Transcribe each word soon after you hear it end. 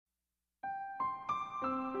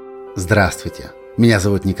Здравствуйте! Меня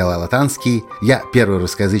зовут Николай Латанский, я первый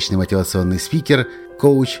русскоязычный мотивационный спикер,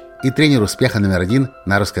 коуч и тренер успеха номер 1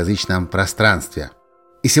 на русскоязычном пространстве.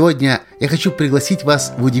 И сегодня я хочу пригласить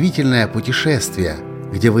вас в удивительное путешествие,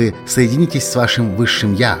 где вы соединитесь с вашим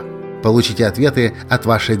высшим «Я», получите ответы от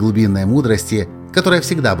вашей глубинной мудрости, которая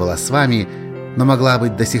всегда была с вами, но могла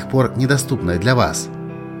быть до сих пор недоступной для вас.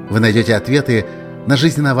 Вы найдете ответы на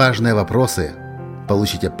жизненно важные вопросы,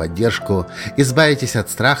 получите поддержку, избавитесь от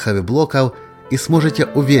страхов и блоков и сможете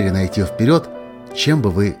уверенно идти вперед, чем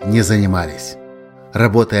бы вы ни занимались.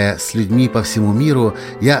 Работая с людьми по всему миру,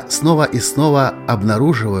 я снова и снова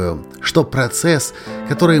обнаруживаю, что процесс,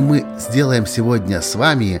 который мы сделаем сегодня с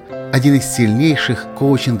вами, один из сильнейших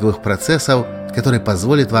коучинговых процессов, который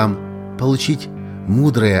позволит вам получить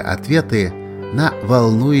мудрые ответы на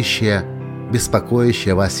волнующие,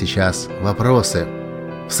 беспокоящие вас сейчас вопросы.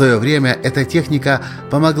 В свое время эта техника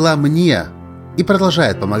помогла мне и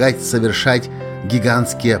продолжает помогать совершать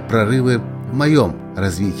гигантские прорывы в моем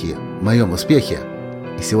развитии, в моем успехе.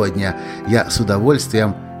 И сегодня я с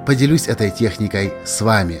удовольствием поделюсь этой техникой с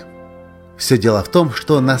вами. Все дело в том,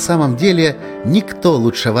 что на самом деле никто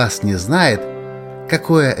лучше вас не знает,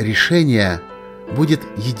 какое решение будет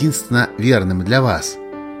единственно верным для вас.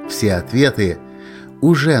 Все ответы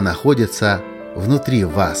уже находятся внутри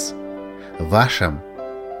вас, в вашем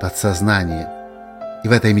подсознании. И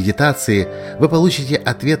в этой медитации вы получите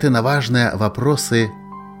ответы на важные вопросы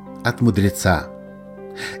от мудреца.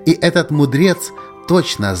 И этот мудрец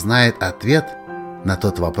точно знает ответ на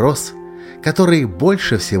тот вопрос, который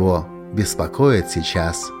больше всего беспокоит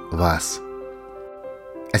сейчас вас.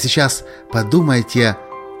 А сейчас подумайте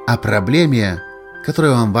о проблеме,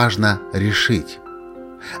 которую вам важно решить,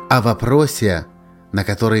 о вопросе, на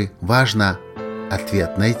который важно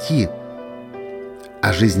ответ найти,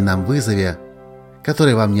 о жизненном вызове,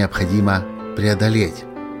 который вам необходимо преодолеть.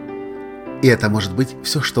 И это может быть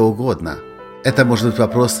все, что угодно. Это может быть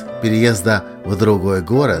вопрос переезда в другой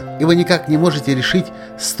город, и вы никак не можете решить,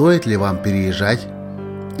 стоит ли вам переезжать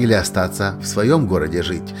или остаться в своем городе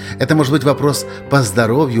жить. Это может быть вопрос по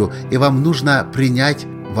здоровью, и вам нужно принять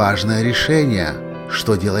важное решение,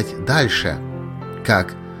 что делать дальше,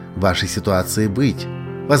 как в вашей ситуации быть.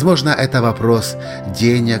 Возможно, это вопрос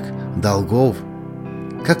денег, долгов.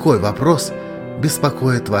 Какой вопрос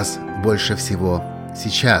беспокоит вас больше всего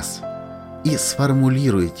сейчас? И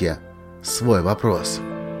сформулируйте свой вопрос.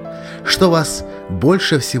 Что вас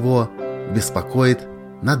больше всего беспокоит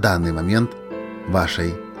на данный момент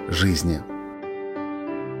вашей жизни?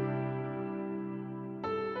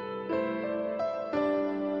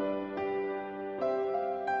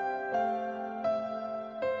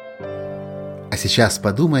 А сейчас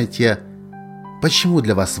подумайте, почему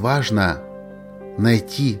для вас важно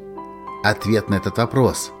найти ответ на этот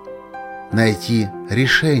вопрос, найти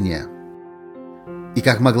решение. И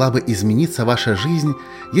как могла бы измениться ваша жизнь,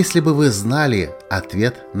 если бы вы знали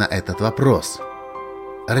ответ на этот вопрос?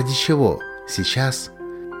 Ради чего сейчас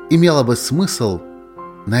имело бы смысл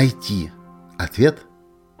найти ответ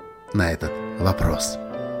на этот вопрос?